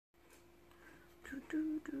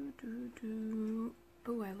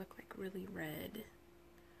Oh, I look like really red.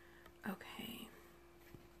 Okay.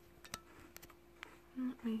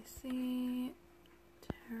 Let me see.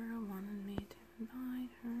 Tara wanted me to invite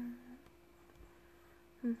her.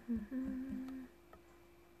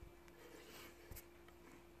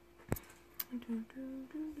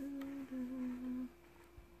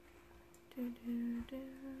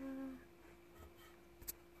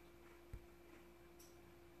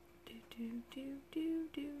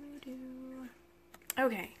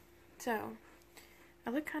 Okay, so I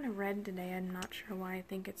look kind of red today. I'm not sure why. I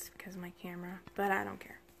think it's because of my camera, but I don't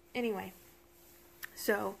care. Anyway,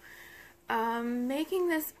 so making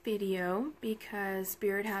this video because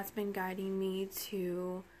Spirit has been guiding me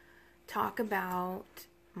to talk about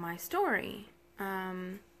my story.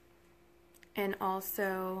 And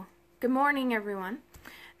also, good morning everyone.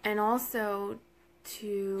 And also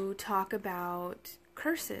to talk about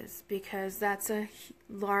curses because that's a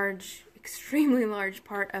large, extremely large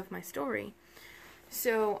part of my story.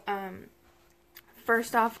 So,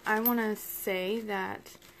 first off, I want to say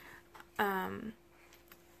that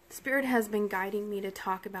Spirit has been guiding me to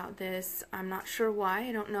talk about this. I'm not sure why.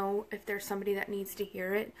 I don't know if there's somebody that needs to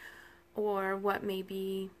hear it or what may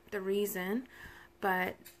be the reason,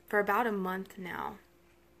 but for about a month now.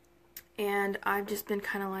 And I've just been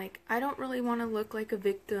kind of like, I don't really want to look like a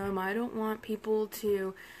victim. I don't want people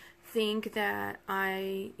to think that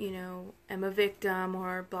I, am a victim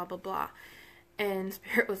or blah, blah, blah. And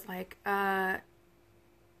Spirit was like,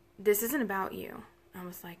 this isn't about you. I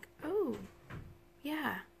was like, oh,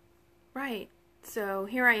 yeah, right. So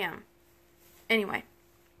here I am. Anyway,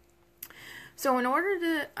 so in order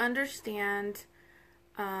to understand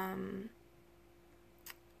a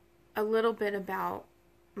little bit about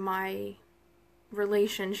my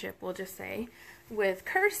relationship, we'll just say, with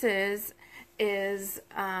curses is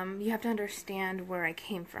you have to understand where I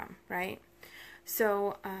came from, right?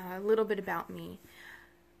 So a little bit about me,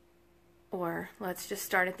 or let's just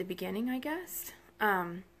start at the beginning, I guess.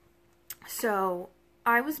 So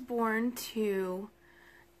I was born to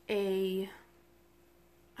I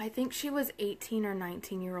think she was 18 or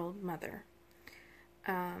 19-year-old mother.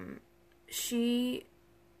 She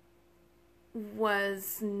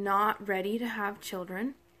was not ready to have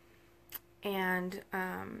children, and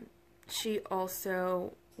she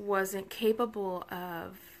also wasn't capable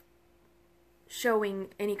of showing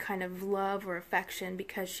any kind of love or affection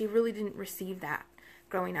because she really didn't receive that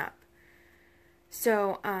growing up.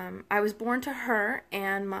 So I was born to her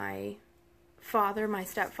and my father, my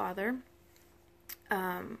stepfather,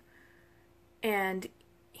 and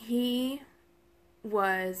he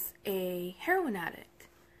was a heroin addict.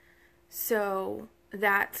 So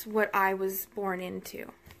that's what I was born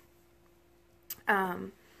into.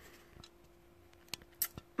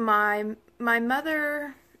 My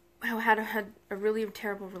mother had a really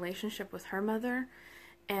terrible relationship with her mother,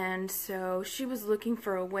 and so she was looking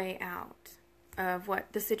for a way out of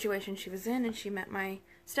what the situation she was in, and she met my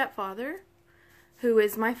stepfather, who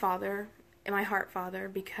is my father, my heart father,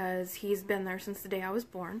 because he's been there since the day I was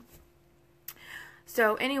born.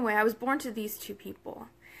 So anyway, I was born to these two people.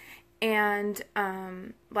 And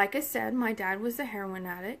like I said, my dad was a heroin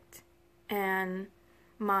addict, and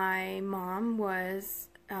my mom was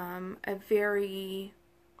a very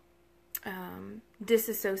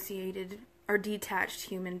disassociated or detached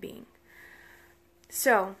human being.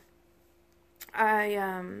 So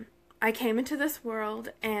I came into this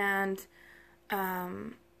world, and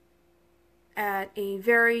so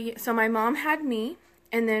my mom had me.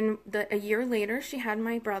 And then a year later, she had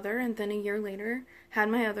my brother, and then a year later, had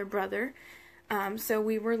my other brother. So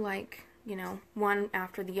we were like, one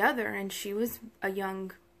after the other, and she was a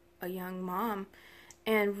young mom,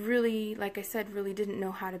 and really, like I said, really didn't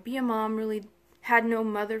know how to be a mom, really had no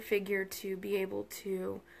mother figure to be able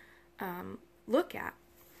to look at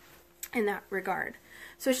in that regard.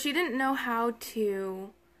 So she didn't know how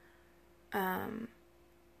to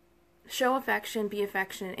show affection, be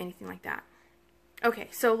affectionate, anything like that. Okay,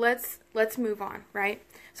 so let's move on, right?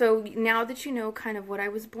 So now that you know kind of what I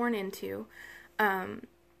was born into, at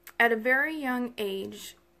a very young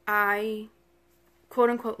age, I,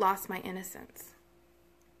 quote-unquote, lost my innocence.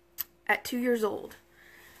 At 2 years old.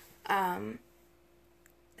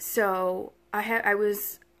 So I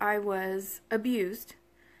was abused,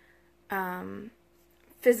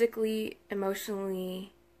 physically,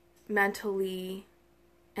 emotionally, mentally,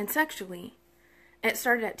 and sexually. And it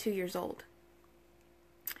started at 2 years old.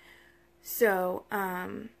 So,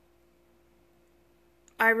 I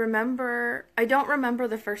don't remember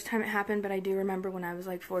the first time it happened, but I do remember when I was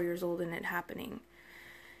like 4 years old and it happening.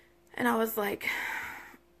 And I was like,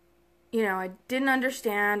 I didn't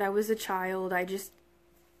understand. I was a child. I just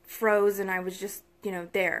froze and I was just,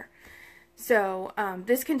 there. So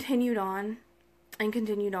this continued on and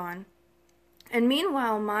continued on. And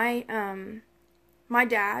meanwhile, my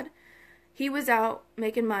dad, he was out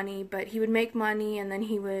making money, but he would make money and then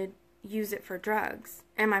he would use it for drugs.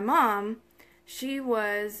 And my mom, she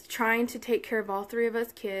was trying to take care of all three of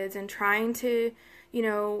us kids and trying to,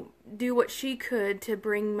 do what she could to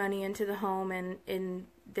bring money into the home, and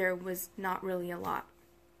there was not really a lot.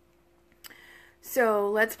 So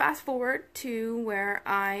let's fast forward to where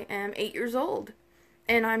I am 8 years old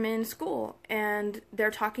and I'm in school, and they're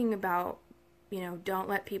talking about, don't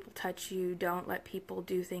let people touch you, don't let people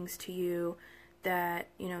do things to you, that,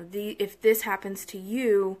 if this happens to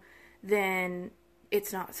you, then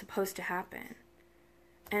it's not supposed to happen.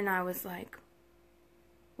 And I was like,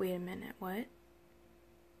 wait a minute, what?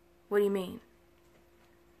 What do you mean?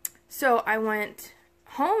 So I went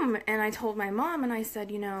home and I told my mom, and I said,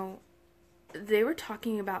 they were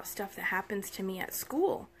talking about stuff that happens to me at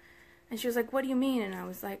school. And she was like, what do you mean? And I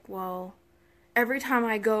was like, well, every time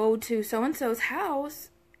I go to so-and-so's house,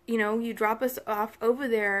 you drop us off over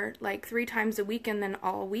there like 3 times a week and then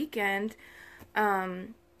all weekend,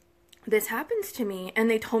 this happens to me. And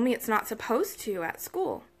they told me it's not supposed to at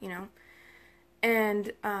school,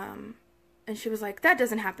 And she was like, that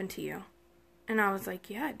doesn't happen to you. And I was like,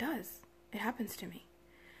 yeah, it does. It happens to me.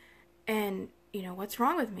 And, what's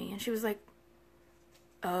wrong with me? And she was like,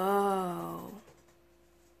 oh,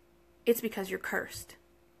 it's because you're cursed.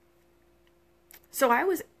 So I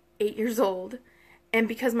was 8 years old, and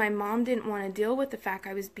because my mom didn't want to deal with the fact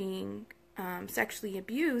I was being sexually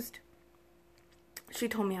abused, she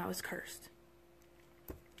told me I was cursed.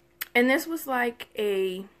 And this was like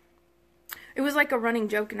a running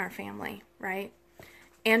joke in our family, right?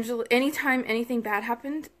 Angela, anytime anything bad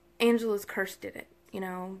happened, Angela's curse did it.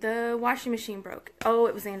 The washing machine broke. Oh,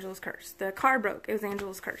 it was Angela's curse. The car broke. It was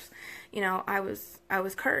Angela's curse. I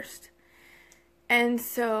was cursed. And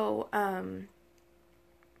so,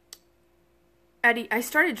 I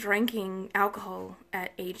started drinking alcohol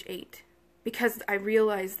at age 8 because I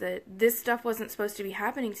realized that this stuff wasn't supposed to be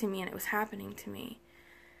happening to me, and it was happening to me.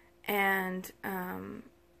 And,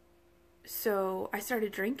 so I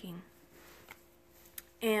started drinking,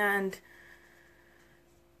 and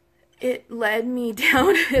it led me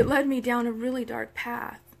down a really dark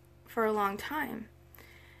path for a long time.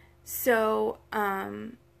 So,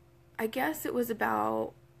 I guess it was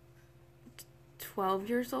about 12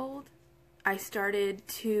 years old, I started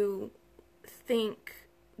to think,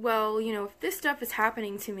 well, if this stuff is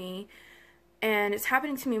happening to me, and it's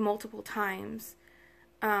happening to me multiple times,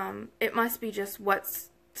 it must be just what's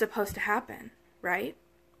supposed to happen, right?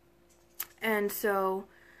 And so,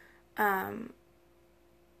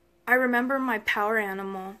 I remember my power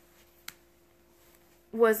animal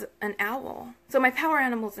was an owl. So my power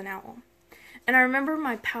animal's an owl. And I remember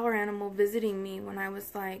my power animal visiting me when I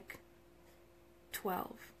was like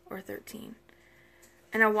 12 or 13.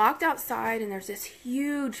 And I walked outside, and there's this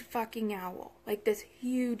huge fucking owl. Like this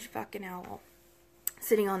huge fucking owl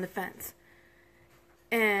sitting on the fence.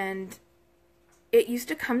 And it used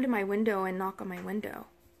to come to my window and knock on my window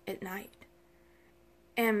at night.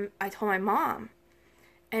 And I told my mom,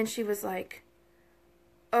 and she was like,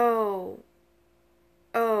 oh,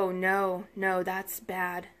 no, that's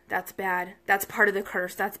bad. That's bad. That's part of the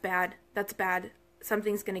curse. That's bad. That's bad.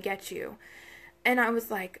 Something's gonna get you. And I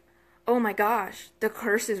was like, oh my gosh, the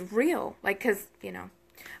curse is real. Like, cause,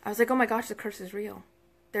 I was like, oh my gosh, the curse is real.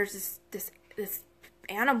 There's this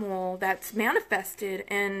animal that's manifested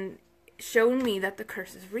and shown me that the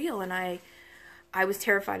curse is real, and I was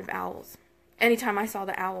terrified of owls. Anytime I saw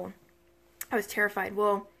the owl, I was terrified.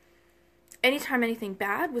 Well, anytime anything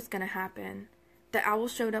bad was going to happen, the owl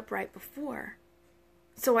showed up right before.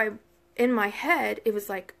 So in my head, it was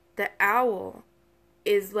like the owl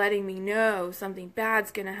is letting me know something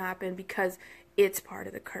bad's going to happen because it's part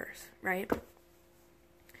of the curse, right?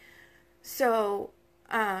 So,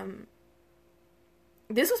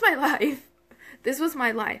 this was my life. This was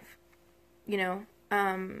my life.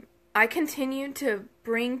 I continued to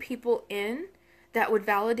bring people in that would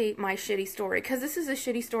validate my shitty story. Because this is a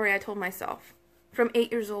shitty story I told myself from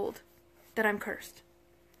 8 years old, that I'm cursed.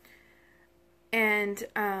 And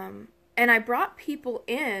I brought people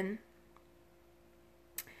in,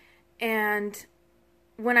 and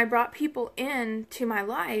when I brought people in to my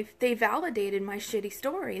life, they validated my shitty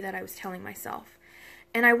story that I was telling myself.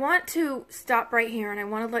 And I want to stop right here, and I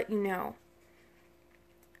want to let you know,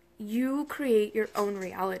 you create your own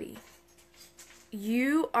reality.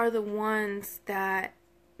 You are the ones that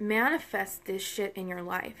manifest this shit in your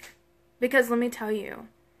life. Because let me tell you,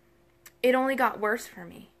 it only got worse for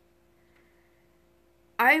me.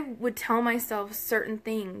 I would tell myself certain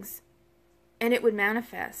things and it would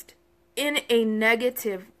manifest in a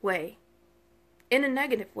negative way. In a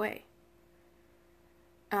negative way.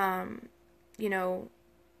 You know,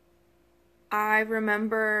 I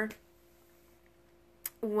remember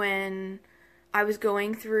when I was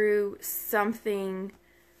going through something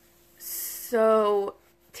so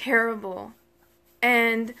terrible,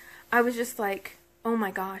 and I was just like, oh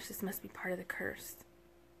my gosh, this must be part of the curse.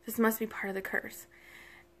 This must be part of the curse.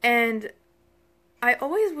 And I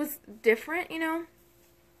always was different, you know.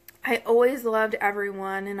 I always loved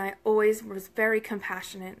everyone, and I always was very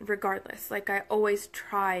compassionate regardless. Like, I always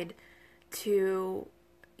tried to,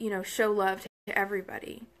 you know, show love to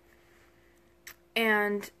everybody.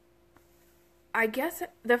 And I guess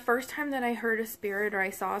the first time that I heard a spirit or I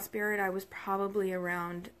saw a spirit, I was probably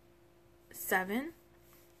around 7.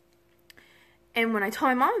 And when I told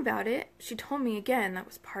my mom about it, she told me again that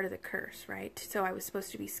was part of the curse, right? So I was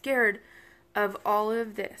supposed to be scared of all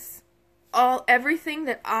of this. Everything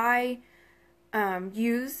that I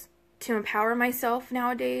use to empower myself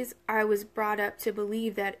nowadays, I was brought up to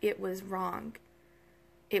believe that it was wrong.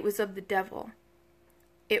 It was of the devil.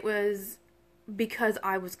 It was because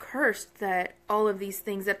I was cursed that all of these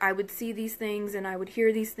things, that I would see these things and I would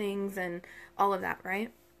hear these things and all of that,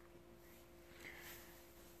 right?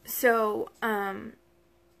 So,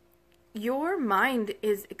 your mind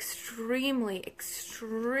is extremely,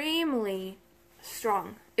 extremely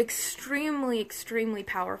strong. Extremely, extremely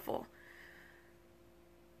powerful.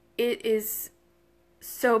 It is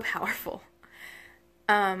so powerful.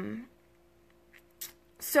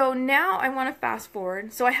 So now I want to fast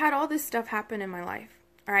forward. So I had all this stuff happen in my life,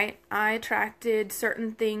 right? I attracted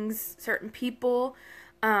certain things, certain people.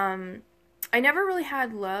 I never really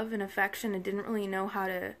had love and affection and didn't really know how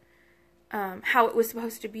it was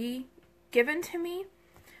supposed to be given to me.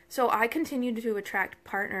 So I continued to attract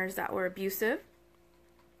partners that were abusive,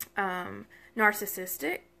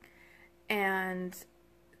 narcissistic, and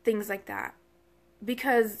things like that.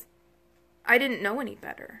 Because I didn't know any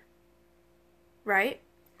better. Right?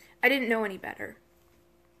 I didn't know any better.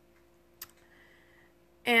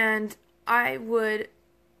 And I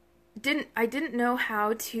didn't know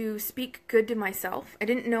how to speak good to myself. I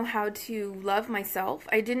didn't know how to love myself.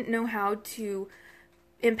 I didn't know how to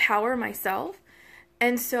empower myself.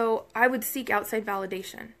 And so I would seek outside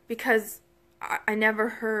validation because I never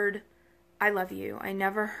heard, I love you. I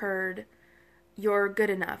never heard, you're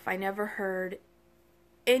good enough. I never heard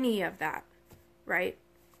any of that, right?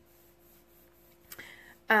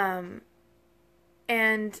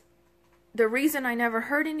 And the reason I never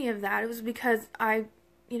heard any of that was because I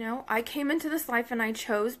came into this life and I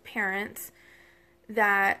chose parents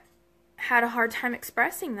that had a hard time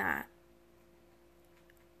expressing that.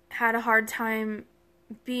 Had a hard time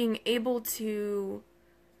being able to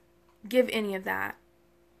give any of that.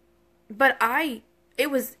 But it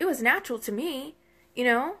was natural to me, you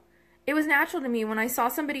know? It was natural to me when I saw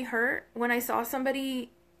somebody hurt, when I saw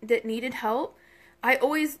somebody that needed help, I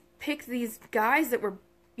always picked these guys that were,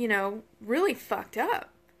 you know, really fucked up.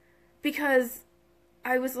 Because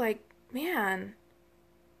I was like, man,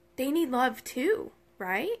 they need love too,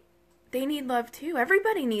 right? They need love too.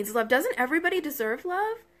 Everybody needs love. Doesn't everybody deserve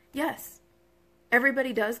love? Yes.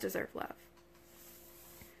 Everybody does deserve love.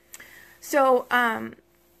 So,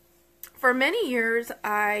 for many years,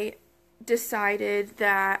 I decided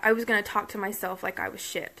that I was going to talk to myself like I was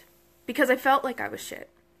shit. Because I felt like I was shit.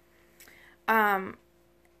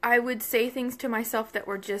 I would say things to myself that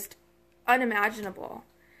were just unimaginable.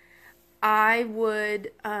 I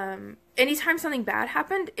would, anytime something bad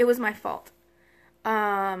happened, it was my fault.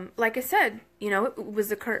 Like I said, you know, it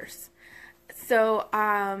was a curse. So,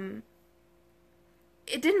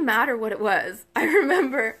 it didn't matter what it was. I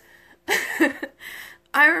remember,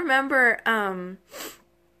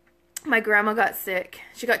 my grandma got sick.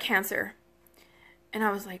 She got cancer. And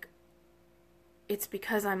I was like, it's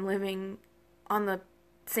because I'm living on the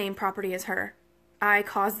same property as her. I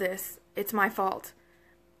caused this. It's my fault.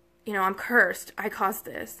 You know, I'm cursed. I caused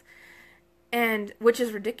this. And, which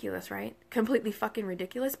is ridiculous, right? Completely fucking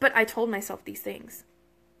ridiculous. But I told myself these things.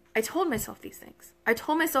 I told myself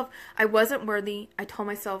I wasn't worthy. I told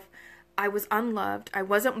myself I was unloved. I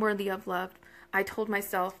wasn't worthy of love. I told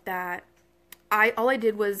myself that all I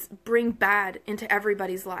did was bring bad into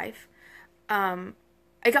everybody's life.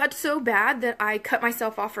 I got so bad that I cut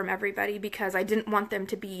myself off from everybody because I didn't want them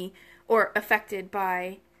to be or affected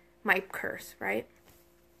by my curse, right?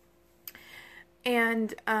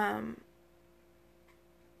 And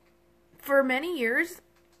for many years,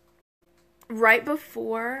 right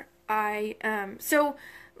before I, so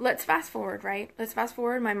let's fast forward, right? Let's fast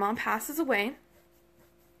forward. My mom passes away,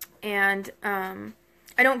 and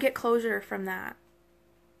I don't get closure from that.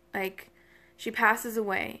 Like, she passes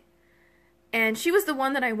away. And she was the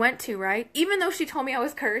one that I went to, right? Even though she told me I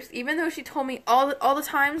was cursed, even though she told me all the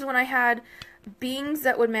times when I had beings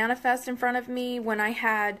that would manifest in front of me, when I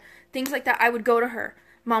had things like that, I would go to her.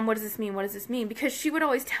 Mom, what does this mean? What does this mean? Because she would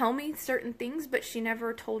always tell me certain things, but she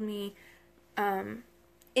never told me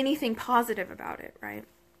anything positive about it, right?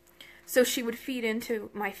 So she would feed into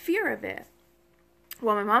my fear of it.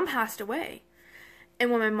 Well, my mom passed away.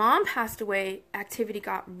 And when my mom passed away, activity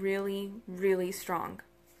got really, really strong.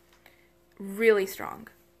 Really strong.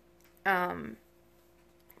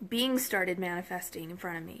 Beings started manifesting in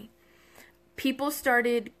front of me. People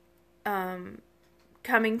started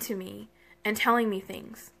coming to me and telling me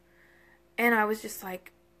things. And I was just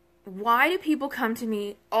like, why do people come to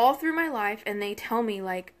me all through my life and they tell me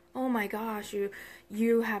like, oh my gosh,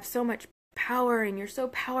 you have so much power and you're so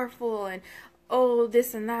powerful and oh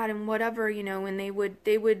this and that and whatever, you know, and they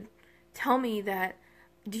would tell me that,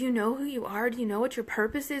 do you know who you are? Do you know what your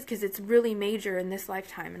purpose is? Because it's really major in this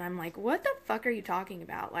lifetime. And I'm like, what the fuck are you talking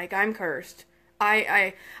about? Like, I'm cursed.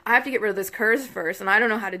 I have to get rid of this curse first, and I don't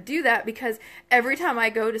know how to do that because every time I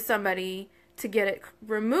go to somebody to get it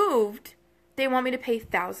removed, they want me to pay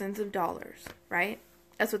thousands of dollars, right?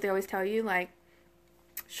 That's what they always tell you, like,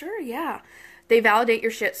 sure, yeah. They validate your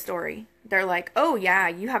shit story. They're like, oh yeah,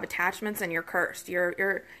 you have attachments and you're cursed.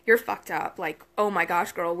 You're fucked up. Like, oh my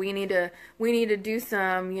gosh, girl, we need to do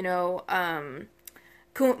some, you know,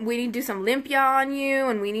 we need to do some limpia on you,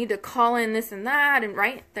 and we need to call in this and that, and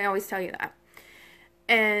right? They always tell you that.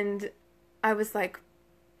 And I was like,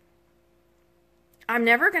 I'm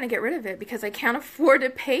never going to get rid of it because I can't afford to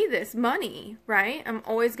pay this money, right? I'm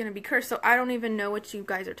always going to be cursed. So I don't even know what you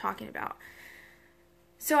guys are talking about.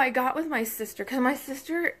 So I got with my sister because my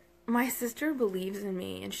sister believes in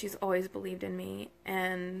me, and she's always believed in me,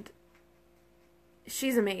 and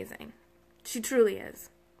she's amazing. She truly is.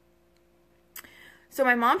 So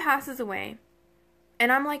my mom passes away.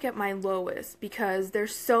 And I'm like at my lowest because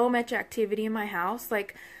there's so much activity in my house.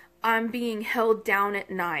 Like, I'm being held down at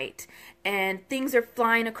night and things are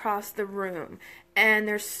flying across the room and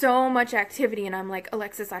there's so much activity, and I'm like,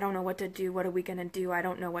 Alexis, I don't know what to do. What are we going to do? I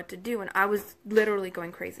don't know what to do. And I was literally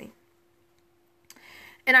going crazy.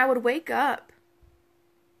 And I would wake up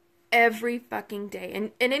every fucking day.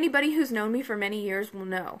 And anybody who's known me for many years will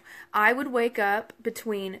know. I would wake up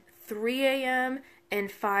between 3 a.m.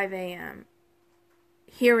 and 5 a.m.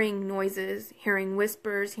 hearing noises, hearing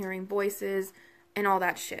whispers, hearing voices, and all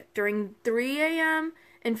that shit during 3 a.m.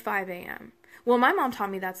 and 5 a.m. Well, my mom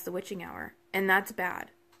taught me that's the witching hour, and that's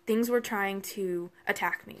bad. Things were trying to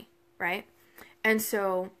attack me, right? And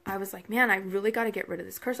so I was like, man, I really got to get rid of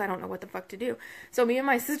this curse. I don't know what the fuck to do. So me and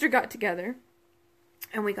my sister got together,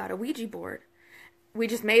 and we got a Ouija board. We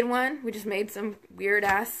just made one. We just made some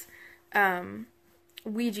weird-ass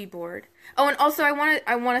Ouija board. Oh, and also I want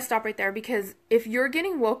to stop right there because if you're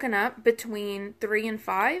getting woken up between 3 and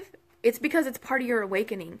 5, it's because it's part of your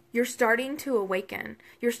awakening. You're starting to awaken.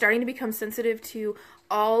 You're starting to become sensitive to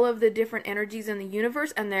all of the different energies in the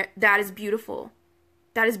universe, and that is beautiful.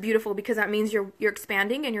 That is beautiful because that means you're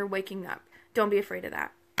expanding and you're waking up. Don't be afraid of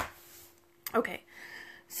that. Okay.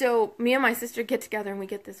 So me and my sister get together and we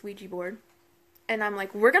get this Ouija board. And I'm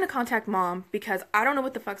like, we're going to contact mom because I don't know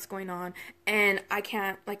what the fuck's going on. And I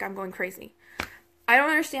can't, like, I'm going crazy. I don't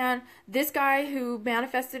understand this guy who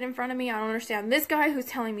manifested in front of me. I don't understand this guy who's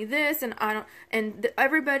telling me this. And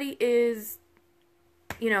everybody is,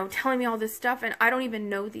 you know, telling me all this stuff. And I don't even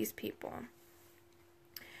know these people.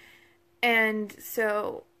 And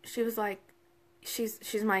so she was like, she's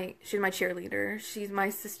my cheerleader. She's my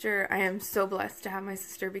sister. I am so blessed to have my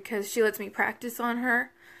sister because she lets me practice on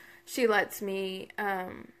her. She lets me,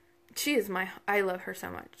 I love her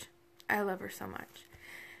so much. I love her so much.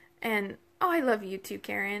 And, oh, I love you too,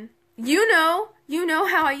 Karen. You know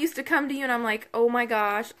how I used to come to you and I'm like, oh my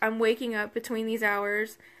gosh, I'm waking up between these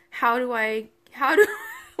hours.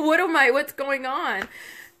 What's going on?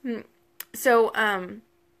 So,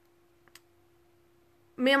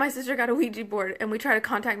 me and my sister got a Ouija board and we try to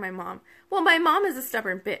contact my mom. Well, my mom is a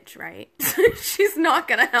stubborn bitch, right? She's not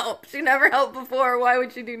gonna help. She never helped before. Why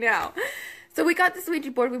would she do now? So we got this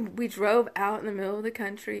Ouija board. We drove out in the middle of the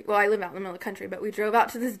country. Well, I live out in the middle of the country, but we drove out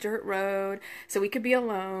to this dirt road so we could be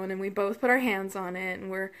alone. And we both put our hands on it.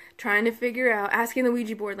 And we're trying to figure out, asking the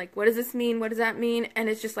Ouija board, like, what does this mean? What does that mean? And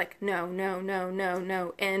it's just like, no, no, no, no,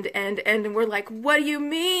 no. And we're like, what do you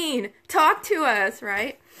mean? Talk to us,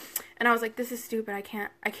 right? And I was like, this is stupid. I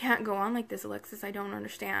can't go on like this, Alexis. I don't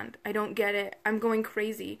understand. I don't get it. I'm going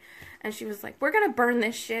crazy. And she was like, we're going to burn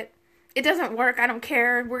this shit. It doesn't work. I don't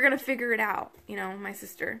care. We're going to figure it out. You know, my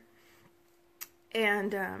sister.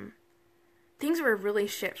 And things were really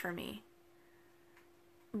shit for me.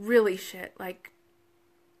 Really shit. Like,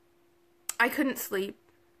 I couldn't sleep.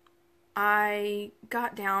 I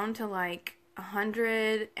got down to like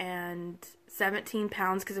 117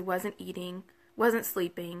 pounds because I wasn't eating, wasn't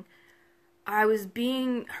sleeping. I was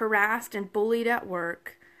being harassed and bullied at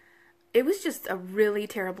work. It was just a really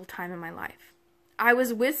terrible time in my life. I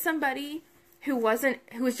was with somebody who was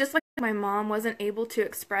just like my mom, wasn't able to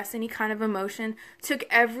express any kind of emotion, took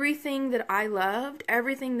everything that I loved,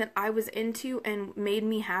 everything that I was into and made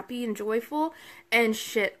me happy and joyful, and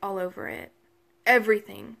shit all over it.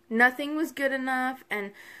 Everything. Nothing was good enough,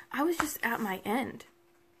 and I was just at my end.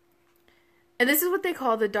 And this is what they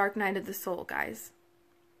call the dark night of the soul, guys.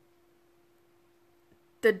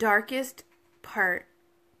 The darkest part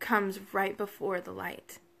comes right before the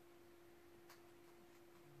light.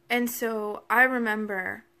 And so I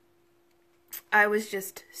remember I was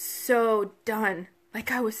just so done.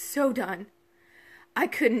 Like, I was so done. I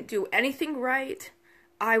couldn't do anything right.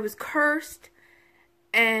 I was cursed.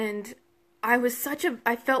 And I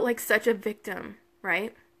felt like such a victim,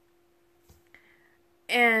 right?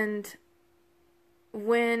 And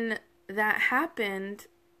when that happened,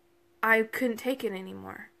 I couldn't take it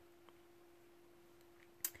anymore.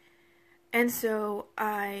 And so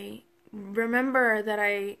I remember that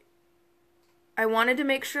I wanted to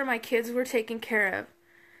make sure my kids were taken care of.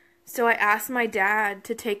 So I asked my dad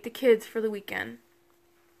to take the kids for the weekend.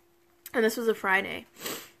 And this was a Friday.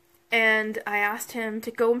 And I asked him to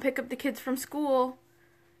go and pick up the kids from school,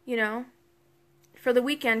 you know, for the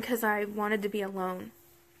weekend because I wanted to be alone.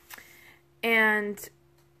 And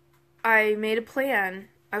I made a plan.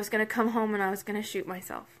 I was going to come home and I was going to shoot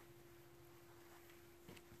myself.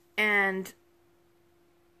 And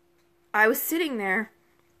I was sitting there.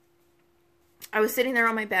 I was sitting there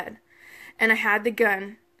on my bed. And I had the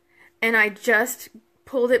gun. And I just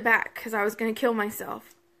pulled it back because I was going to kill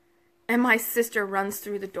myself. And my sister runs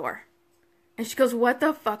through the door. And she goes, "What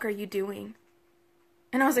the fuck are you doing?"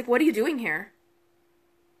 And I was like, "What are you doing here?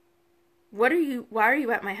 Why are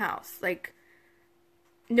you at my house?" Like,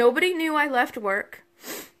 nobody knew I left work.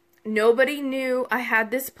 Nobody knew I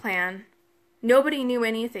had this plan. Nobody knew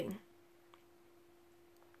anything.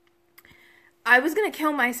 I was going to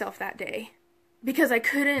kill myself that day because I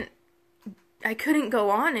couldn't go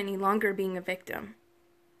on any longer being a victim.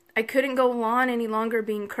 I couldn't go on any longer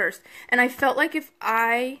being cursed. And I felt like if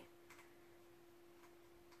I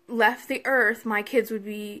left the earth, my kids would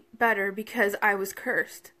be better because I was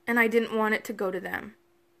cursed. And I didn't want it to go to them.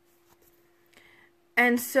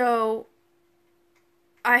 And so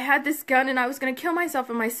I had this gun and I was going to kill myself.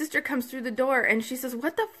 And my sister comes through the door and she says,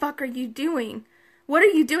 "What the fuck are you doing? What are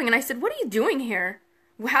you doing?" And I said, "What are you doing here?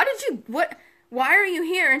 Why are you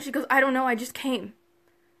here?" And she goes, "I don't know. I just came."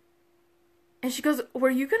 And she goes,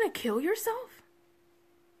 "Were you going to kill yourself?"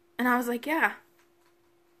 And I was like, yeah,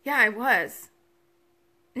 I was.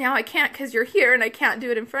 Now I can't because you're here and I can't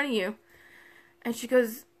do it in front of you. And she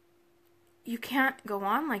goes, "You can't go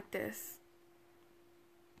on like this.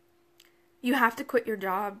 You have to quit your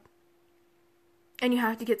job. And you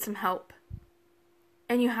have to get some help.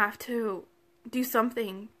 And you have to do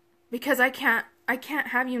something. Because I can't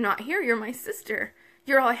have you not here. You're my sister.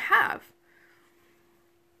 You're all I have."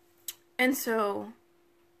 And so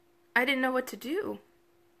I didn't know what to do.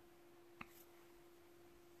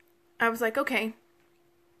 I was like, okay,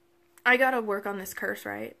 I gotta work on this curse,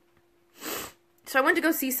 right? So I went to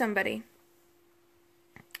go see somebody.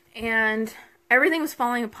 And everything was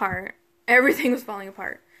falling apart. Everything was falling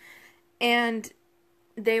apart. And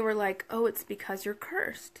they were like, "Oh, it's because you're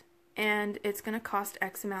cursed. And it's going to cost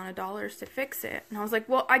X amount of dollars to fix it." And I was like,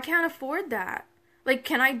 "Well, I can't afford that. Like,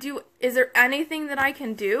 is there anything that I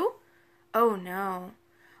can do?" "Oh, no.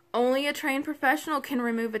 Only a trained professional can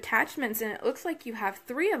remove attachments, and it looks like you have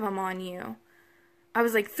 3 of them on you." I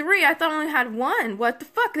was like, 3? I thought I only had 1. What the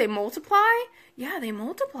fuck? They multiply? Yeah, they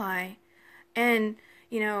multiply. And,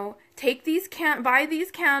 you know, buy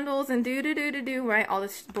these candles and do, right? All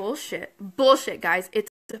this bullshit. Bullshit, guys. It's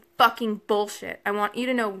fucking bullshit. I want you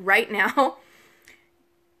to know right now,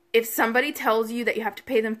 if somebody tells you that you have to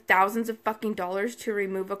pay them thousands of fucking dollars to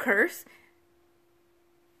remove a curse,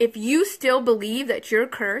 if you still believe that you're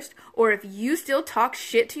cursed, or if you still talk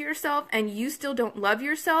shit to yourself and you still don't love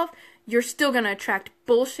yourself, you're still going to attract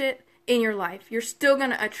bullshit in your life. You're still going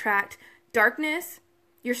to attract darkness.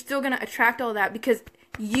 You're still going to attract all that because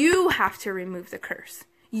you have to remove the curse.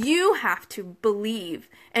 You have to believe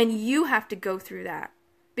and you have to go through that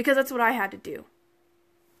because that's what I had to do.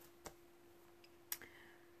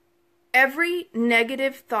 Every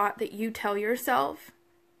negative thought that you tell yourself,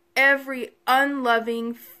 every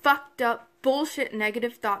unloving, fucked up, bullshit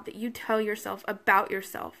negative thought that you tell yourself about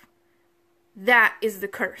yourself, that is the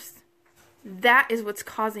curse. That is what's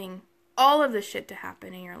causing all of the shit to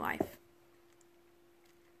happen in your life.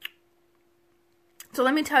 So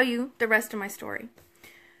let me tell you the rest of my story.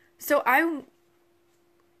 So I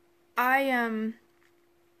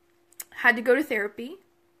had to go to therapy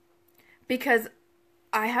because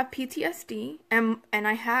I have PTSD and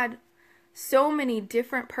I had so many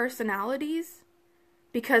different personalities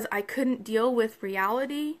because I couldn't deal with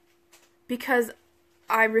reality, because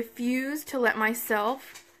I refused to let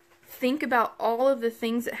myself think about all of the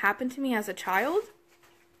things that happened to me as a child.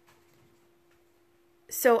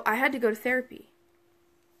 So I had to go to therapy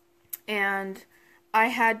and I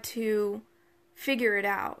had to figure it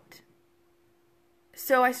out.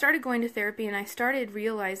 So I started going to therapy and I started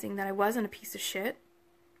realizing that I wasn't a piece of shit.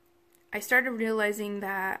 I started realizing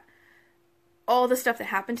that all the stuff that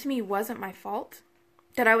happened to me wasn't my fault,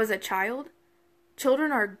 that I was a child.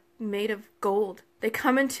 Children are made of gold. They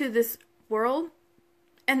come into this world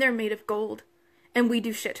and they're made of gold, and we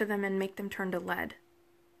do shit to them and make them turn to lead.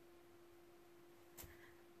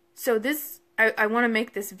 So I want to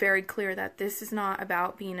make this very clear that this is not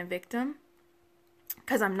about being a victim,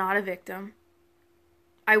 because I'm not a victim.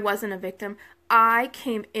 I wasn't a victim. I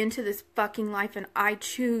came into this fucking life and I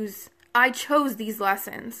chose these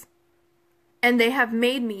lessons. And they have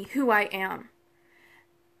made me who I am.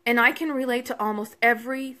 And I can relate to almost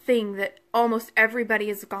everything that almost everybody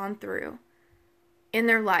has gone through in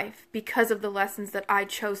their life because of the lessons that I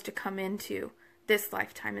chose to come into this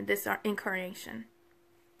lifetime and this incarnation.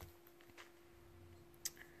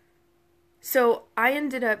 So I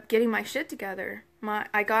ended up getting my shit together.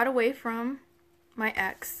 I got away from my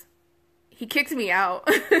ex. He kicked me out.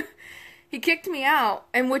 He kicked me out,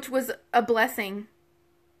 and which was a blessing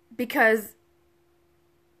because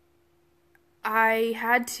I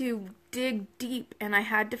had to dig deep and I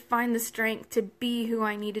had to find the strength to be who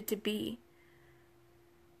I needed to be.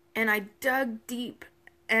 And I dug deep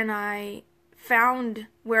and I found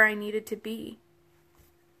where I needed to be.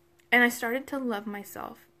 And I started to love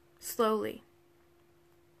myself slowly.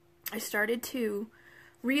 I started to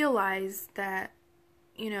realize that,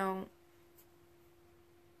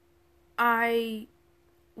 I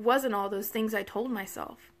wasn't all those things I told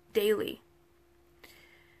myself daily.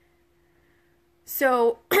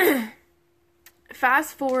 So,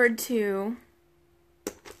 fast forward to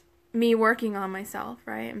me working on myself,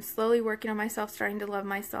 right? I'm slowly working on myself, starting to love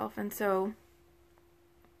myself. And so,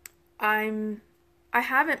 I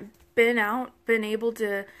haven't been able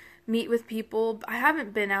to meet with people. I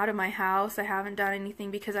haven't been out of my house. I haven't done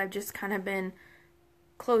anything because I've just kind of been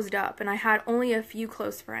closed up. And I had only a few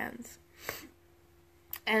close friends.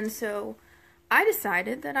 And so, I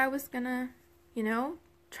decided that I was gonna,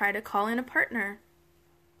 try to call in a partner.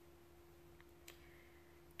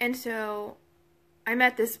 And so I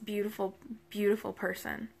met this beautiful, beautiful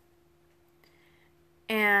person.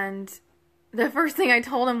 And the first thing I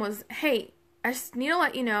told him was, hey, I just need to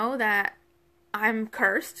let you know that I'm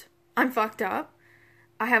cursed. I'm fucked up.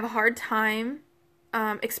 I have a hard time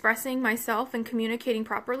expressing myself and communicating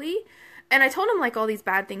properly. And I told him all these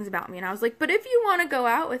bad things about me. And I was like, but if you want to go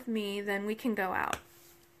out with me, then we can go out.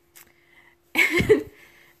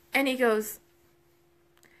 And he goes,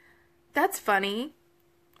 that's funny.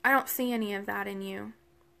 I don't see any of that in you.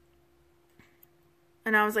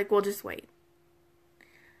 And I was like, well, just wait.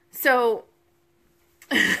 So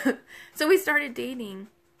we started dating.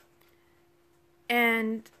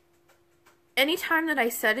 And anytime that I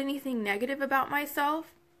said anything negative about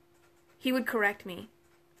myself, he would correct me.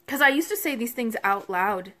 Because I used to say these things out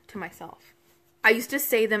loud to myself. I used to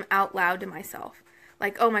say them out loud to myself.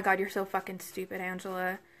 Like, oh my God, you're so fucking stupid,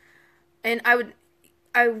 Angela. And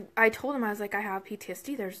I told him, I was like, I have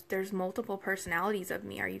PTSD. There's multiple personalities of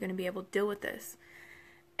me. Are you going to be able to deal with this?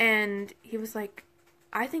 And he was like,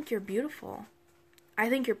 I think you're beautiful. I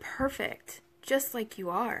think you're perfect, just like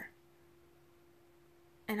you are.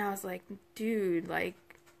 And I was like, dude,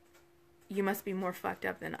 you must be more fucked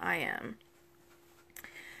up than I am.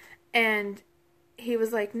 And he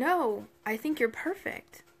was like, no, I think you're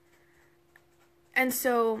perfect. And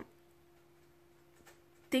so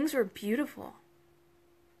things were beautiful.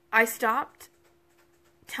 I stopped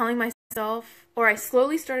telling myself, or I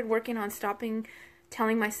slowly started working on stopping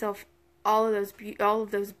telling myself all of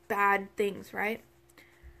those bad things, right?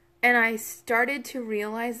 And I started to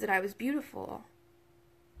realize that I was beautiful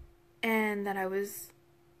and that I was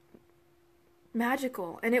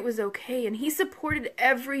magical and it was okay. And he supported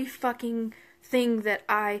every fucking thing that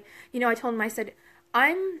I told him. I said,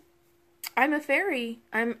 I'm a fairy.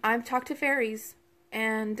 I've talked to fairies,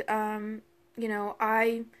 and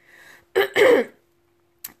I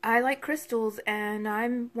I like crystals, and I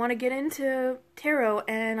want to get into tarot,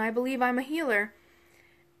 and I believe I'm a healer.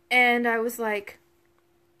 And I was like,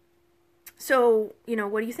 so,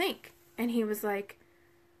 what do you think? And he was like,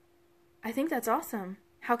 I think that's awesome.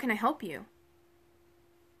 How can I help you?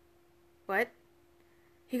 What?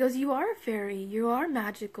 He goes, you are a fairy. You are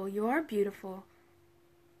magical. You are beautiful.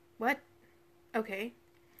 What? Okay.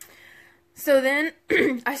 So then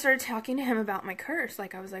I started talking to him about my curse.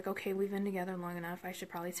 Like, I was like, okay, we've been together long enough. I should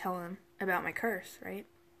probably tell him about my curse, right?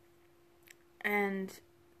 And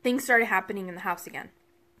things started happening in the house again.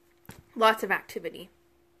 Lots of activity.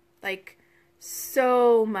 Like,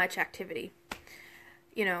 so much activity.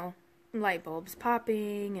 Light bulbs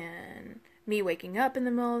popping and me waking up in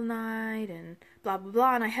the middle of the night and blah, blah,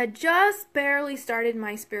 blah. And I had just barely started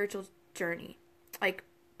my spiritual journey. Like,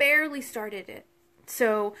 barely started it.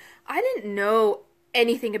 So I didn't know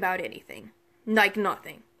anything about anything. Like,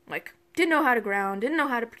 nothing. Like, didn't know how to ground, didn't know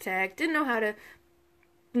how to protect, didn't know how to...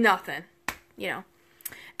 Nothing.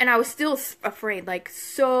 And I was still afraid, like,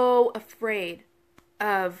 so afraid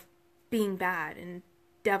of being bad and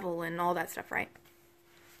devil and all that stuff, right?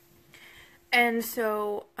 And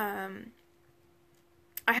so, I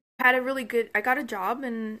got a job,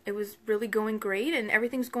 and it was really going great, and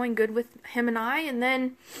everything's going good with him and I, and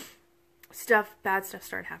then bad stuff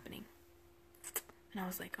started happening. And I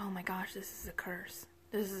was like, oh my gosh, this is a curse.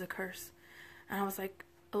 This is a curse. And I was like,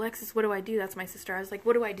 Alexis, what do I do? That's my sister. I was like,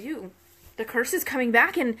 what do I do? The curse is coming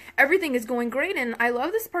back, and everything is going great, and I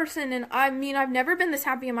love this person, and I mean, I've never been this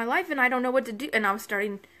happy in my life, and I don't know what to do. And I was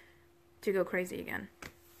starting to go crazy again.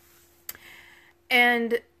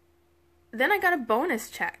 And then I got a bonus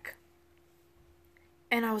check.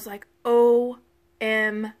 And I was like,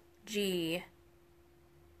 OMG.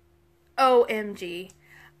 OMG.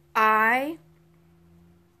 I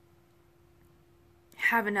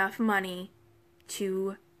have enough money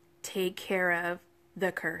to take care of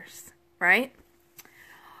the curse, right?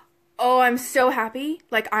 Oh, I'm so happy.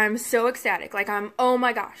 Like, I'm so ecstatic. Like, oh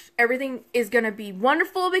my gosh, everything is going to be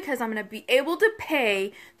wonderful because I'm going to be able to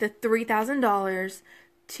pay the $3,000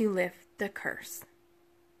 to lift the curse.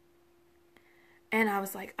 And I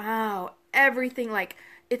was like, oh, everything, like,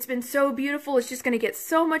 it's been so beautiful. It's just going to get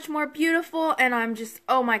so much more beautiful. And I'm just,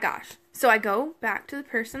 oh my gosh. So I go back to the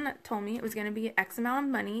person that told me it was going to be X amount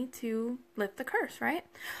of money to lift the curse, right?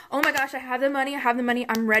 Oh my gosh, I have the money.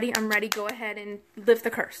 I'm ready. Go ahead and lift the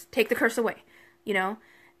curse. Take the curse away,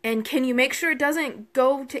 And can you make sure it doesn't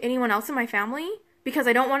go to anyone else in my family? Because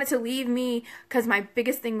I don't want it to leave me, because my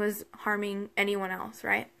biggest thing was harming anyone else,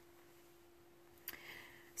 right?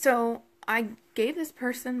 So I gave this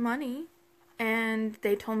person money, and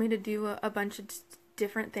they told me to do a bunch of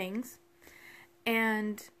different things.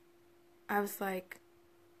 And I was like,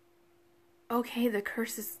 okay, the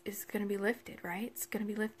curse is going to be lifted, right? It's going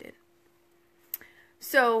to be lifted.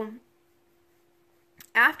 So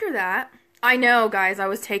after that, I know, guys, I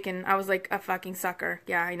was like a fucking sucker.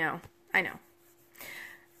 Yeah, I know.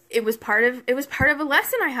 It was part of a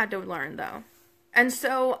lesson I had to learn, though. And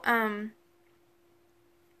so,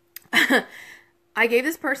 I gave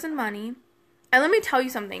this person money. And let me tell you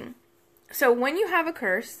something. So when you have a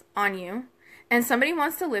curse on you, and somebody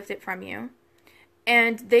wants to lift it from you,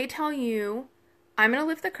 and they tell you, I'm going to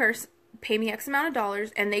lift the curse, pay me X amount of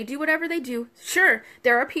dollars, and they do whatever they do. Sure,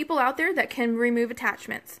 there are people out there that can remove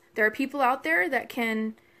attachments. There are people out there that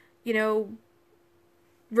can,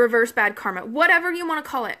 reverse bad karma. Whatever you want to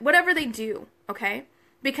call it. Whatever they do, okay?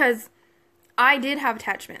 Because I did have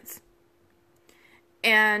attachments.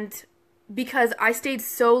 And because I stayed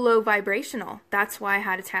so low vibrational, that's why I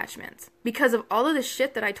had attachments. Because of all of the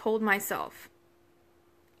shit that I told myself,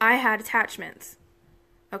 I had attachments.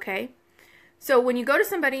 Okay? So when you go to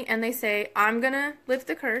somebody and they say, I'm gonna lift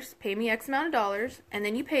the curse, pay me X amount of dollars, and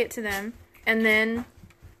then you pay it to them, and then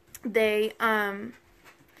they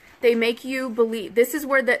make you believe. This is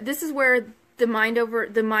where the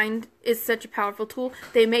mind is such a powerful tool.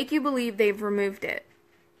 They make you believe they've removed it.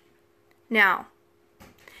 Now,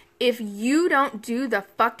 if you don't do the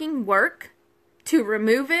fucking work to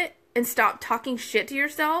remove it and stop talking shit to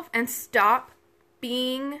yourself and stop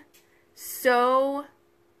being so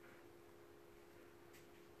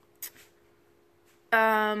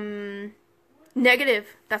negative.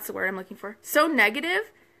 That's the word I'm looking for. So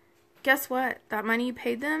negative. Guess what? That money you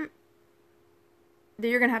paid them,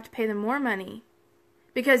 you're going to have to pay them more money.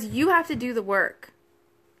 Because you have to do the work.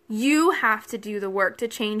 You have to do the work to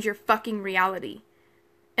change your fucking reality.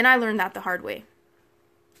 And I learned that the hard way.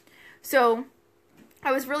 So,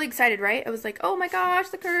 I was really excited, right? I was like, oh my gosh,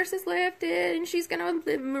 the curse is lifted, and she's going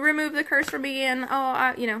to remove the curse from me, and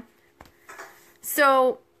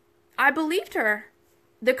So, I believed her.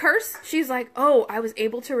 The curse, she's like, oh, I was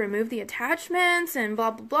able to remove the attachments, and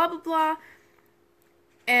blah, blah, blah, blah, blah.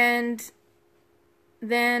 And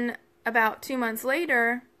then, about 2 months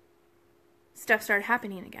later, stuff started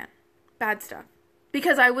happening again. Bad stuff.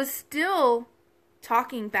 Because I was still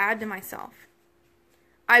talking bad to myself.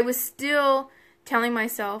 I was still telling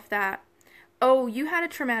myself that, oh, you had a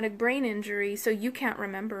traumatic brain injury, so you can't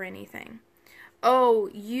remember anything. Oh,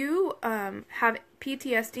 you have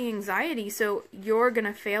PTSD anxiety, so you're going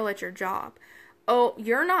to fail at your job. Oh,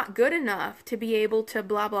 you're not good enough to be able to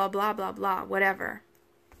blah, blah, blah, blah, blah, whatever.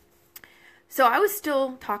 So I was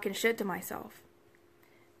still talking shit to myself.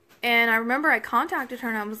 And I remember I contacted her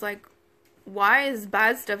and I was like, why is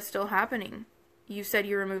bad stuff still happening? You said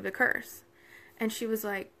you removed the curse. And she was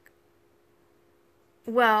like,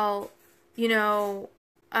 well,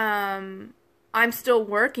 I'm still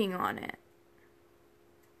working on it.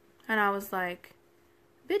 And I was like,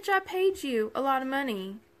 bitch, I paid you a lot of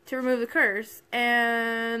money to remove the curse,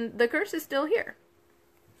 and the curse is still here.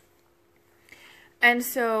 And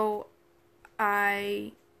so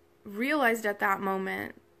I realized at that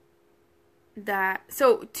moment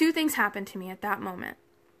so 2 things happened to me at that moment.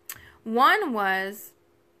 One was,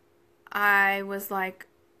 I was like,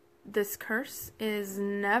 this curse is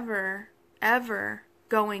never, ever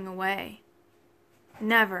going away.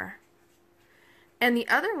 Never. And the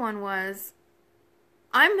other one was,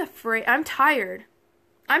 I'm tired.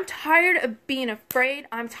 I'm tired of being afraid.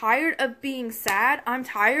 I'm tired of being sad. I'm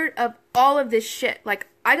tired of all of this shit. Like,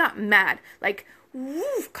 I got mad. Like, woo,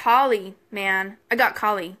 Kali, man. I got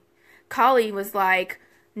Kali. Kali was like,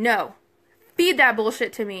 no, feed that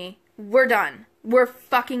bullshit to me. We're done. We're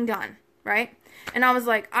fucking done. Right? And I was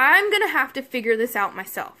like, I'm gonna have to figure this out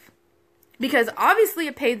myself. Because obviously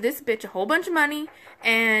I paid this bitch a whole bunch of money,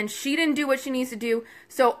 and she didn't do what she needs to do,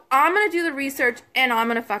 so I'm gonna do the research, and I'm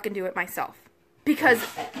gonna fucking do it myself. Because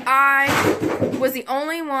I was the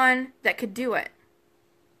only one that could do it.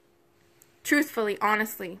 Truthfully,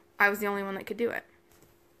 honestly, I was the only one that could do it.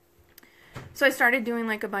 So I started doing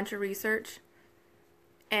like a bunch of research,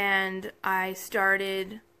 and I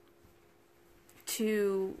started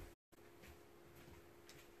to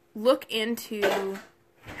look into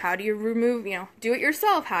how do you remove, do it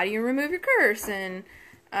yourself, how do you remove your curse, and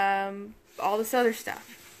all this other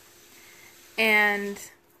stuff. And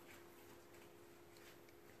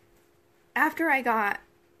after I got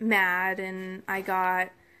mad and I got,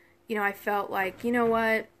 I felt like, you know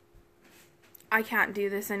what, I can't do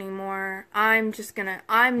this anymore. I'm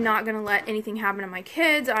not gonna let anything happen to my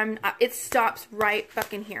kids. It stops right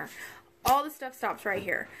fucking here. All the stuff stops right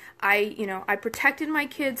here. I protected my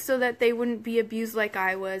kids so that they wouldn't be abused like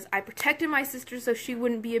I was. I protected my sister so she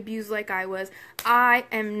wouldn't be abused like I was. I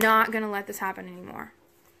am not gonna let this happen anymore.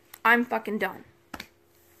 I'm fucking done.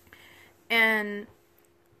 And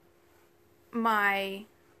my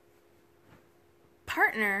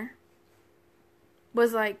partner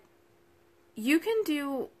was like, you can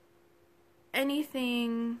do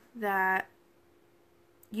anything that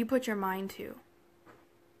you put your mind to.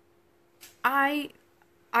 I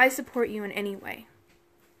support you in any way.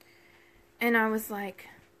 And I was like,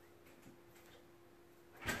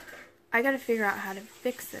 I gotta figure out how to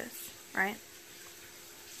fix this, right?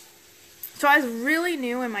 So I was really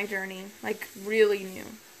new in my journey, like really new.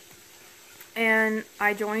 And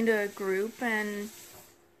I joined a group, and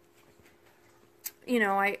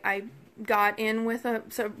I got in with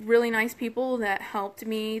some really nice people that helped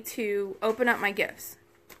me to open up my gifts.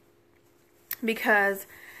 Because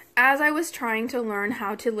as I was trying to learn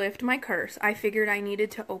how to lift my curse, I figured I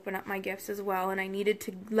needed to open up my gifts as well, and I needed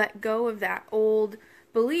to let go of that old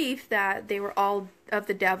belief that they were all of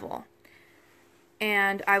the devil.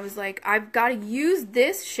 And I was like, I've got to use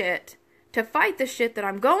this shit to fight the shit that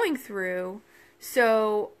I'm going through,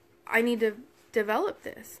 so I need to develop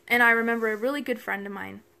this. And I remember a really good friend of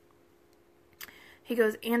mine, he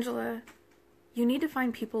goes, Angela, you need to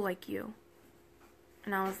find people like you.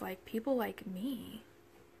 And I was like, people like me?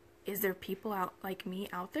 Is there people like me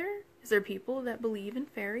out there? Is there people that believe in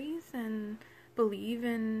fairies and believe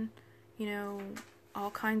in,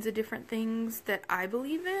 all kinds of different things that I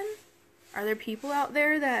believe in? Are there people out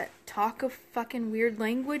there that talk a fucking weird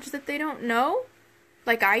language that they don't know?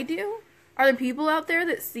 like I do? Are there people out there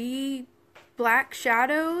that see black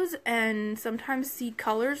shadows and sometimes see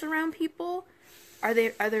colors around people? Are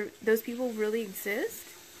there those people really exist?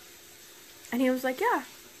 And he was like, yeah,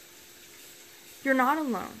 you're not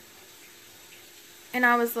alone. And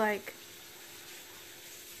I was like,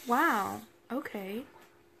 wow, okay.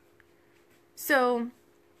 So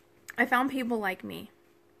I found people like me,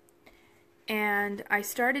 and I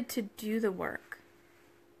started to do the work.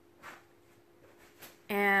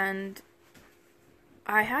 And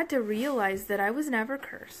I had to realize that I was never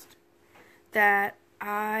cursed, that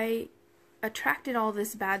I attracted all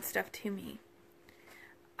this bad stuff to me.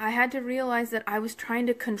 I had to realize that I was trying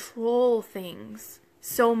to control things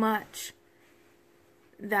so much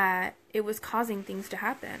that it was causing things to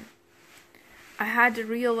happen. I had to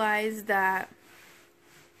realize that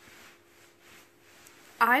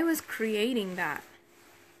I was creating that.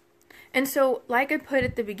 And so, like I put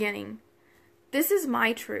at the beginning, this is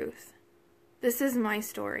my truth. This is my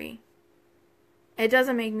story. It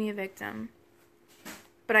doesn't make me a victim.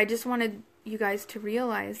 But I just wanted you guys to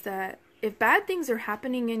realize that if bad things are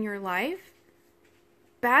happening in your life,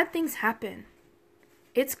 bad things happen.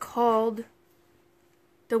 It's called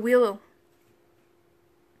the wheel.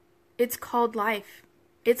 It's called life.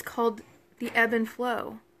 It's called the ebb and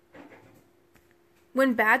flow.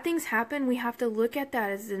 When bad things happen, we have to look at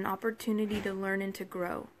that as an opportunity to learn and to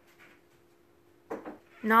grow.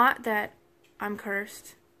 Not that I'm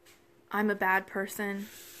cursed, I'm a bad person,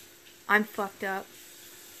 I'm fucked up.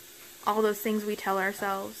 All those things we tell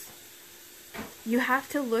ourselves. You have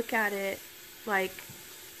to look at it like,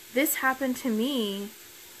 this happened to me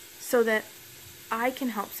so that I can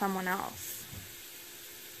help someone else.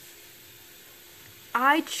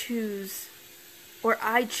 I choose, or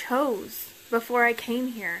I chose before I came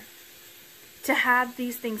here to have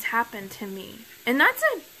these things happen to me. And that's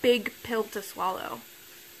a big pill to swallow.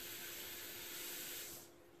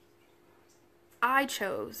 I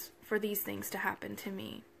chose for these things to happen to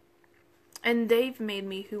me. And they've made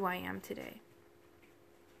me who I am today.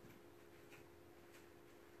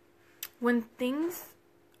 When things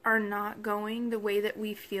are not going the way that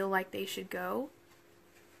we feel like they should go,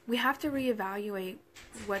 we have to reevaluate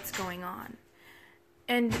what's going on.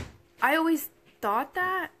 And I always thought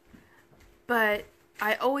that, but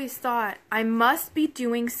I always thought I must be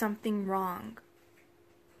doing something wrong.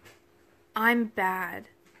 I'm bad.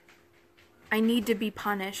 I need to be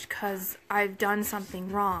punished because I've done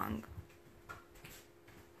something wrong.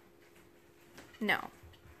 No.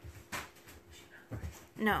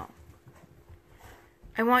 No.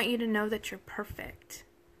 I want you to know that you're perfect,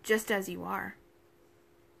 just as you are.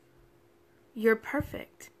 You're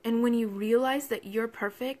perfect. And when you realize that you're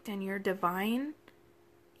perfect and you're divine,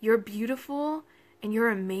 you're beautiful and you're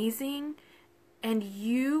amazing, and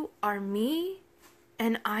you are me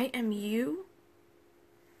and I am you,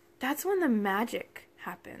 that's when the magic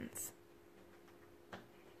happens.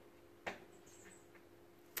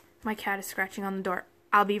 My cat is scratching on the door.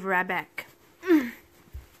 I'll be right back. Come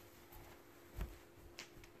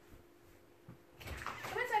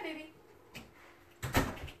inside, baby.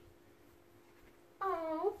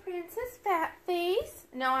 Oh, Princess Fat Face.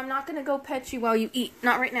 No, I'm not gonna go pet you while you eat.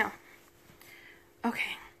 Not right now.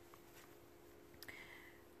 Okay.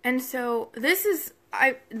 And so this is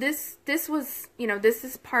this was, this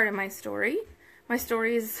is part of my story. My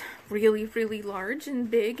story is really, really large and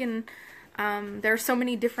big, and there are so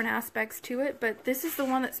many different aspects to it, but this is the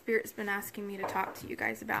one that Spirit's been asking me to talk to you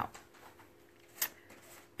guys about.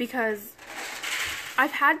 Because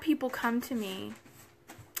I've had people come to me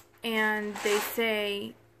and they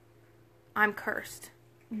say, I'm cursed.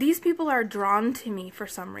 These people are drawn to me for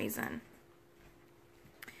some reason.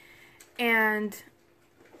 And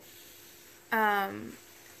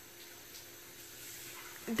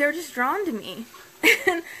they're just drawn to me.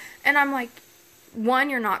 And I'm like, one,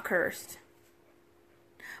 you're not cursed.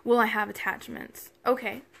 Well, I have attachments.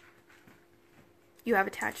 Okay. You have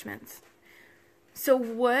attachments. So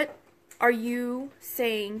what are you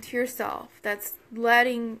saying to yourself that's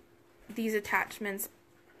letting these attachments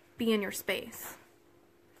be in your space?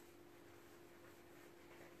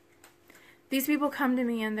 These people come to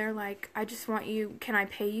me and they're like, I just want you, can I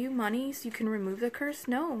pay you money so you can remove the curse?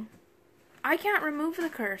 No. I can't remove the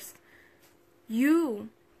curse. You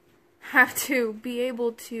have to be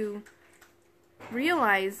able to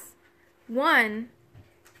realize, one,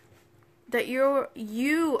 that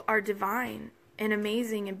you are divine and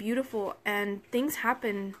amazing and beautiful, and things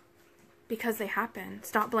happen because they happen.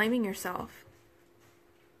 Stop blaming yourself.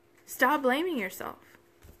 Stop blaming yourself.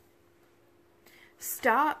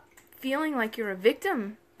 Stop feeling like you're a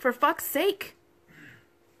victim, for fuck's sake.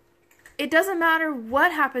 It doesn't matter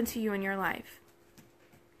what happened to you in your life.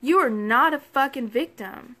 You are not a fucking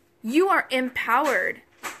victim. You are empowered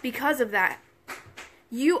because of that.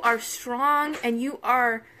 You are strong, and you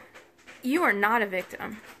are not a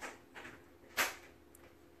victim.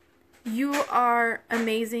 You are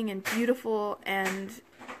amazing and beautiful, and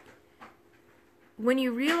when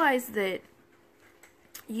you realize that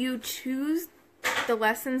you choose the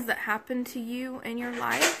lessons that happen to you in your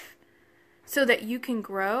life so that you can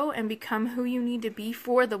grow and become who you need to be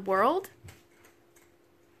for the world,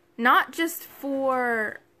 not just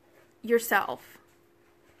for yourself,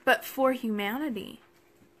 but for humanity.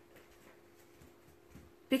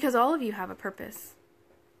 Because all of you have a purpose.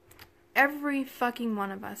 Every fucking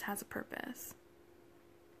one of us has a purpose.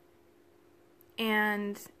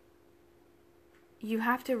 And you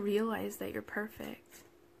have to realize that you're perfect.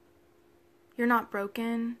 You're not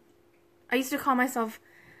broken. I used to call myself,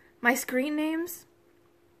 my screen name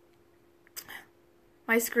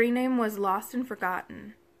was Lost and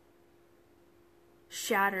Forgotten.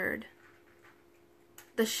 Shattered.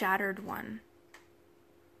 The shattered one.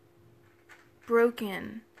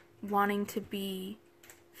 Broken, wanting to be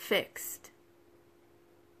fixed.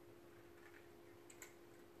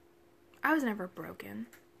 I was never broken.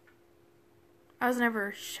 I was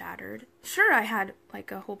never shattered. Sure, I had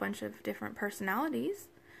like a whole bunch of different personalities,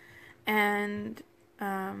 and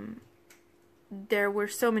there were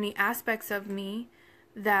so many aspects of me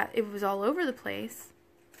that it was all over the place.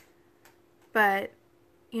 But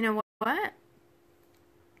you know what?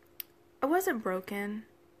 I wasn't broken.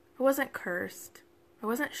 I wasn't cursed. I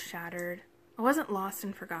wasn't shattered. I wasn't lost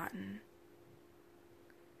and forgotten.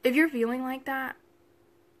 If you're feeling like that,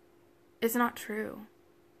 it's not true.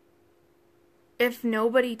 If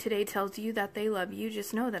nobody today tells you that they love you,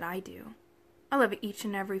 just know that I do. I love each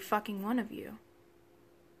and every fucking one of you.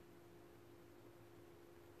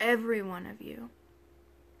 Every one of you.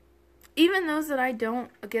 Even those that I don't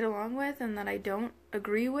get along with and that I don't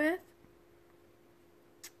agree with,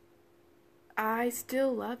 I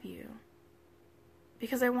still love you.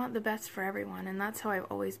 Because I want the best for everyone, and that's how I've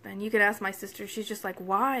always been. You could ask my sister, she's just like,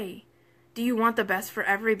 why do you want the best for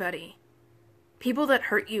everybody? People that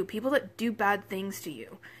hurt you, people that do bad things to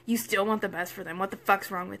you, you still want the best for them. What the fuck's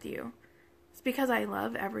wrong with you? It's because I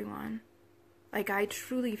love everyone. Like, I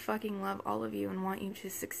truly fucking love all of you and want you to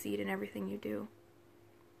succeed in everything you do.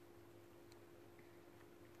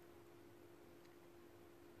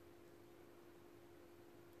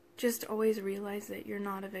 Just always realize that you're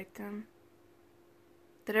not a victim.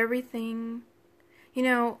 That everything,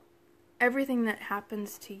 everything that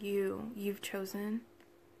happens to you, you've chosen.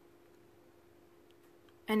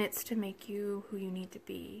 And it's to make you who you need to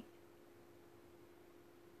be.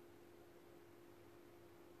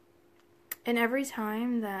 And every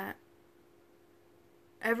time that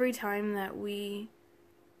we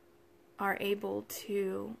are able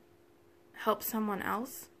to help someone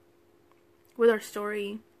else with our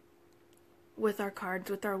story, with our cards,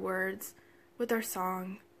 with our words, with our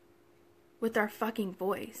song, with our fucking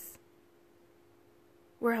voice,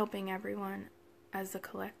 we're helping everyone as a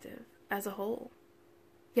collective, as a whole.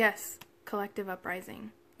 Yes, collective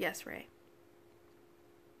uprising. Yes, Ray.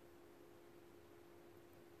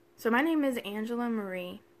 So my name is Angela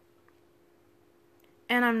Marie,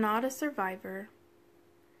 and I'm not a survivor,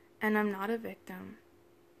 and I'm not a victim,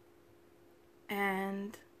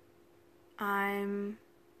 and I'm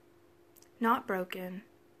not broken,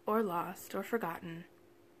 or lost, or forgotten,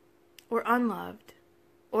 or unloved,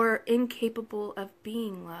 or incapable of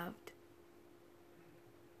being loved.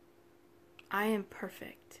 I am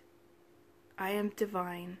perfect. I am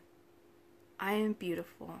divine. I am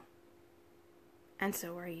beautiful. And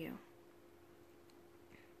so are you.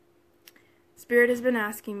 Spirit has been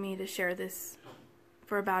asking me to share this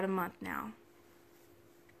for about a month now.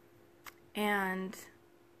 And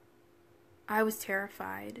I was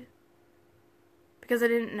terrified because I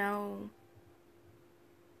didn't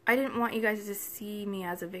want you guys to see me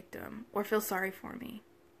as a victim or feel sorry for me.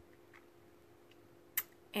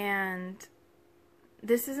 And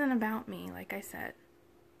this isn't about me, like I said.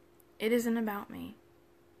 It isn't about me.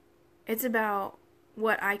 It's about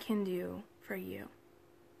what I can do for you.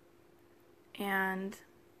 And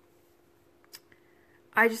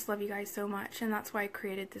I just love you guys so much, and that's why I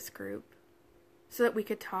created this group. So that we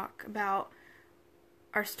could talk about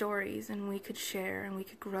our stories, and we could share, and we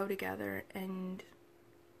could grow together. And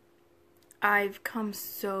I've come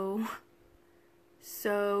so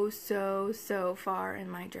far in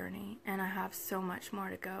my journey, and I have so much more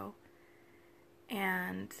to go.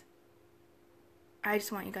 And I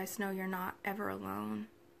just want you guys to know you're not ever alone.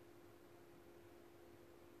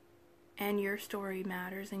 And your story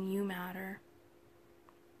matters, and you matter.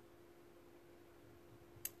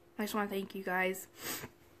 I just want to thank you guys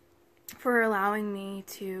for allowing me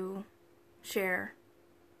to share.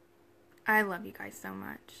 I love you guys so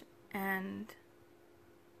much. And,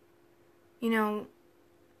 you know,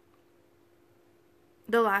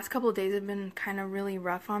 the last couple of days have been kind of really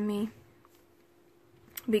rough on me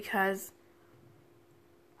because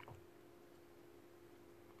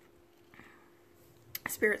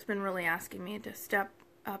Spirit's been really asking me to step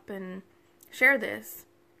up and share this.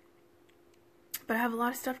 But I have a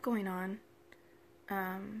lot of stuff going on.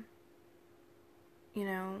 You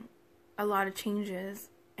know, a lot of changes.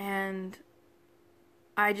 And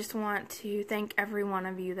I just want to thank every one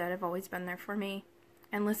of you that have always been there for me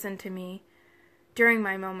and listened to me during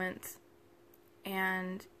my moments.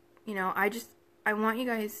 And, you know, I want you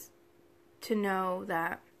guys to know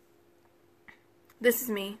that this is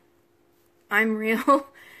me. I'm real.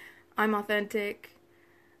 I'm authentic.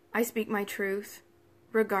 I speak my truth,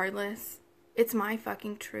 regardless. It's my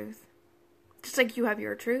fucking truth. Just like you have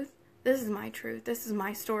your truth, this is my truth. This is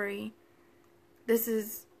my story. This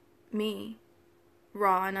is me,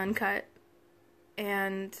 raw and uncut.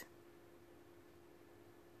 And,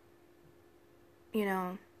 you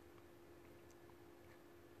know,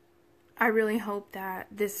 I really hope that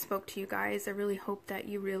this spoke to you guys. I really hope that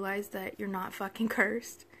you realize that you're not fucking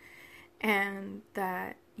cursed. And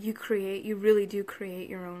that you really do create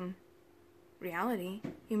your own reality.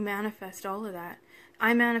 You manifest all of that.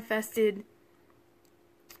 I manifested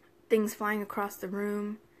things flying across the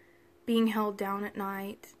room, being held down at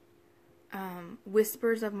night,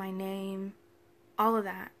 whispers of my name, all of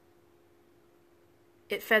that.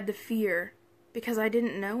 It fed the fear because I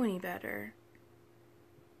didn't know any better.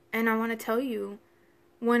 And I want to tell you,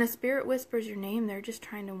 when a spirit whispers your name, they're just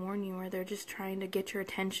trying to warn you, or they're just trying to get your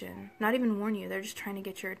attention. Not even warn you, they're just trying to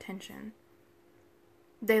get your attention.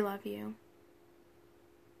 They love you.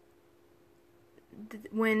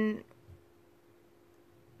 When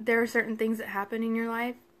there are certain things that happen in your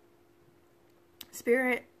life,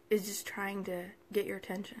 Spirit is just trying to get your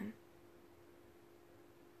attention.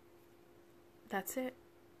 That's it.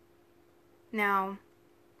 Now,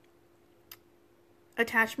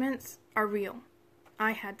 attachments are real.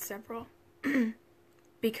 I had several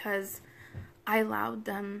because I allowed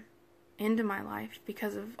them into my life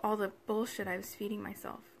because of all the bullshit I was feeding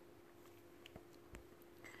myself.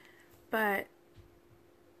 But,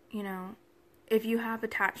 you know, if you have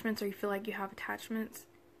attachments or you feel like you have attachments,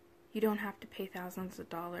 you don't have to pay thousands of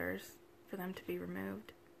dollars for them to be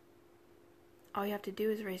removed. All you have to do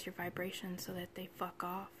is raise your vibration so that they fuck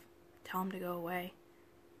off. Tell them to go away.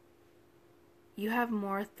 You have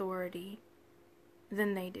more authority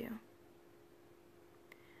than they do.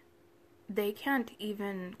 They can't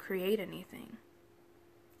even create anything.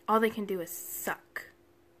 All they can do is suck.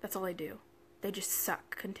 That's all they do. They just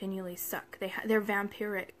suck, continually suck. They're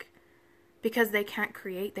vampiric. Because they can't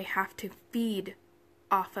create, they have to feed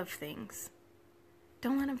off of things.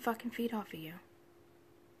 Don't let them fucking feed off of you.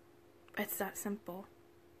 It's that simple.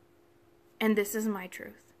 And this is my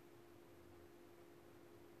truth.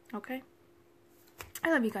 Okay?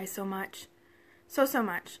 I love you guys so much. So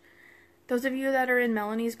much. Those of you that are in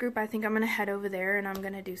Melanie's group, I think I'm going to head over there and I'm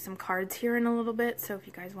going to do some cards here in a little bit. So if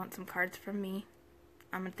you guys want some cards from me,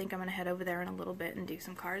 I'm going to head over there in a little bit and do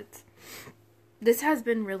some cards. This has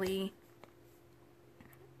been really...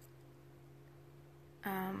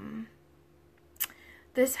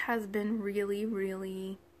 this has been really,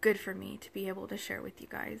 really good for me to be able to share with you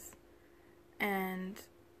guys. And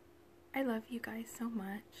I love you guys so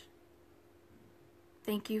much.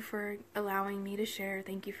 Thank you for allowing me to share.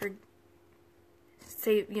 Thank you for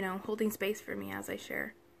holding space for me as I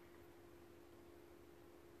share.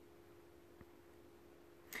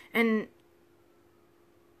 And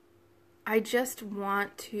I just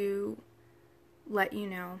want to let you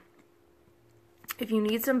know, if you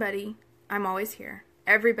need somebody, I'm always here.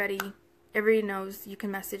 Everybody knows you can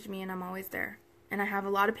message me and I'm always there. And I have a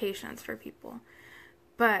lot of patience for people.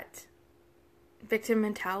 But victim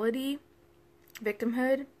mentality,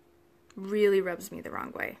 victimhood, really rubs me the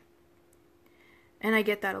wrong way. And I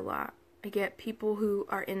get that a lot. I get people who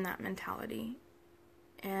are in that mentality.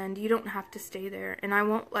 And you don't have to stay there. And I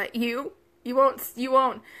won't let you. You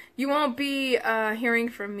won't be hearing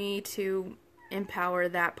from me to empower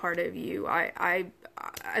that part of you. I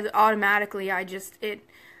automatically,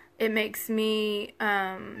 it makes me,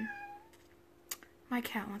 my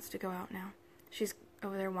cat wants to go out now. She's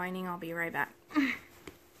over there whining. I'll be right back. You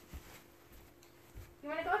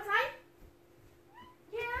want to go outside?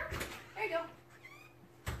 Yeah. There you go.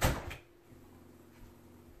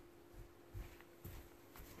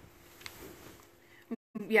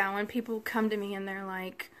 when people come to me and they're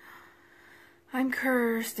like, I'm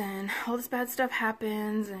cursed and all this bad stuff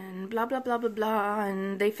happens and blah, blah, blah, blah, blah,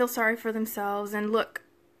 and they feel sorry for themselves. And look,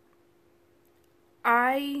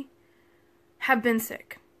 I have been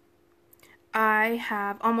sick. I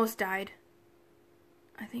have almost died.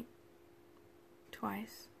 I think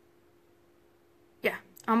twice. Yeah,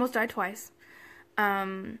 almost died twice.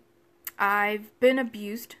 I've been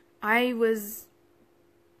abused. I was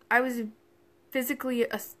physically,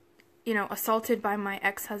 assaulted by my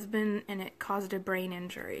ex-husband, and it caused a brain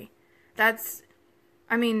injury. I've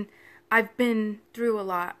been through a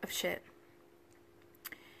lot of shit.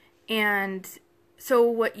 And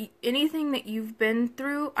so anything that you've been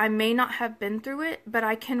through, I may not have been through it, but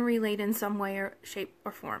I can relate in some way or shape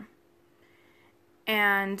or form.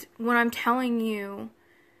 And when I'm telling you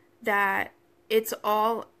that it's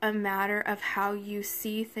all a matter of how you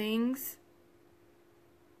see things,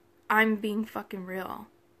 I'm being fucking real.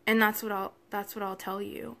 And that's what I'll tell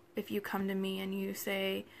you. If you come to me and you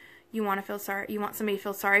say you want somebody to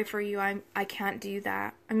feel sorry for you, I can't do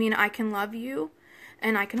that. I mean, I can love you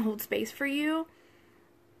and I can hold space for you,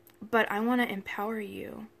 but I want to empower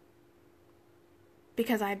you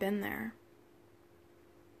because I've been there.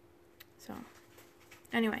 So,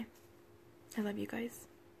 anyway, I love you guys,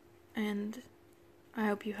 and I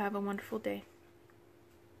hope you have a wonderful day.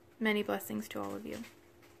 Many blessings to all of you.